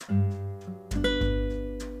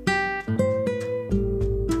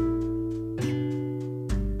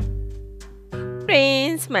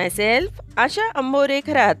friends, myself Asha Ambore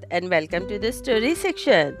Kharath and welcome to the story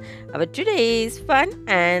section. Our today's fun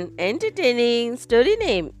and entertaining story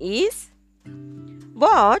name is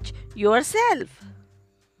Watch Yourself.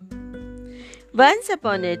 Once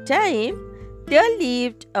upon a time, there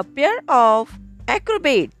lived a pair of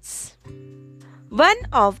acrobats. One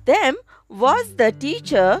of them was the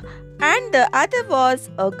teacher and the other was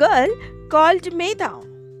a girl called Medha.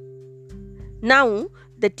 Now,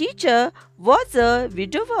 the teacher was a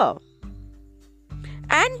widower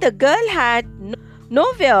and the girl had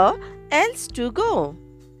nowhere else to go.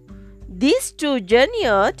 These two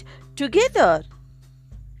journeyed together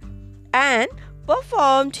and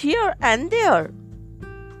performed here and there.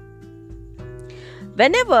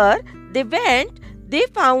 Whenever they went, they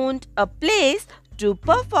found a place to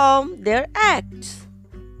perform their acts.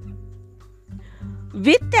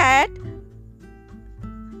 With that,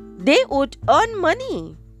 they would earn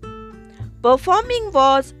money. Performing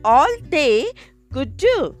was all they could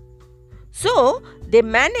do. So they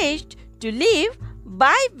managed to live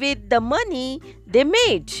by with the money they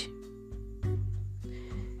made.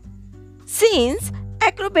 Since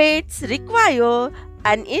acrobats require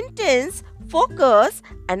an intense focus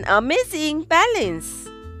and amazing balance,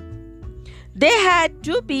 they had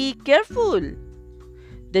to be careful.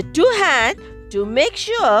 The two had to make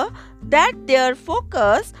sure that their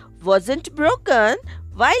focus wasn't broken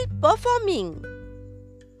while performing.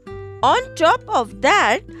 On top of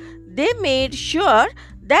that, they made sure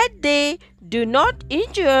that they do not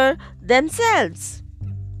injure themselves,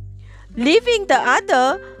 leaving the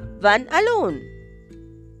other one alone.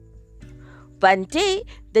 One day,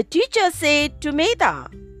 the teacher said to Medha,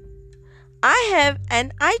 "I have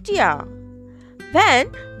an idea.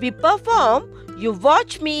 When we perform, you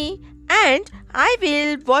watch me and I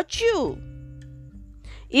will watch you.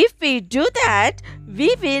 If we do that,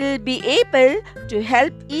 we will be able to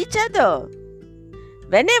help each other.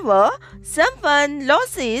 Whenever someone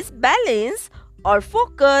loses balance or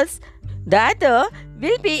focus, the other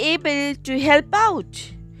will be able to help out."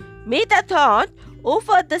 Medha thought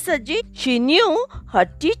over the suggestion. She knew her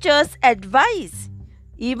teacher's advice,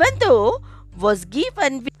 even though was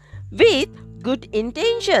given with good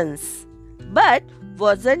intentions, but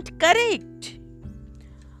wasn't correct.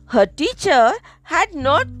 Her teacher had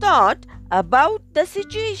not thought about the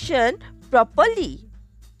situation properly.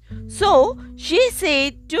 So she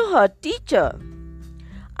said to her teacher,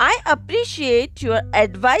 "I appreciate your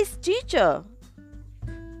advice, teacher,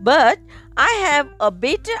 but I have a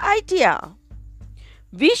better idea.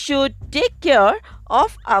 We should take care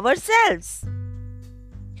of ourselves.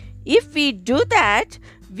 If we do that,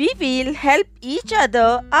 we will help each other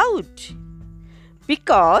out,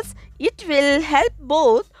 because it will help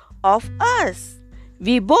both of us.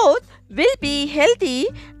 We both will be healthy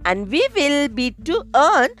and we will be to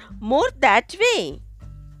earn more that way."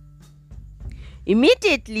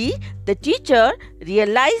 Immediately, the teacher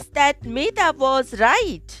realized that Medha was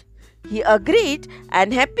right. He agreed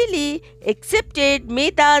and happily accepted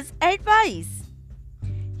Medha's advice.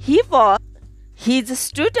 His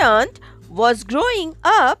student was growing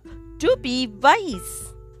up to be wise.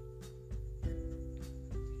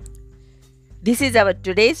 This is our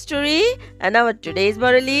today's story, and our today's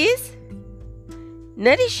moral is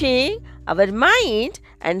nourishing our mind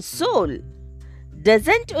and soul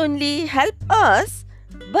doesn't only help us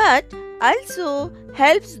but also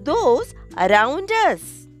helps those around us.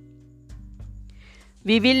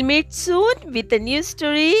 We will meet soon with a new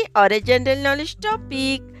story or a general knowledge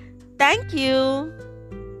topic. Thank you.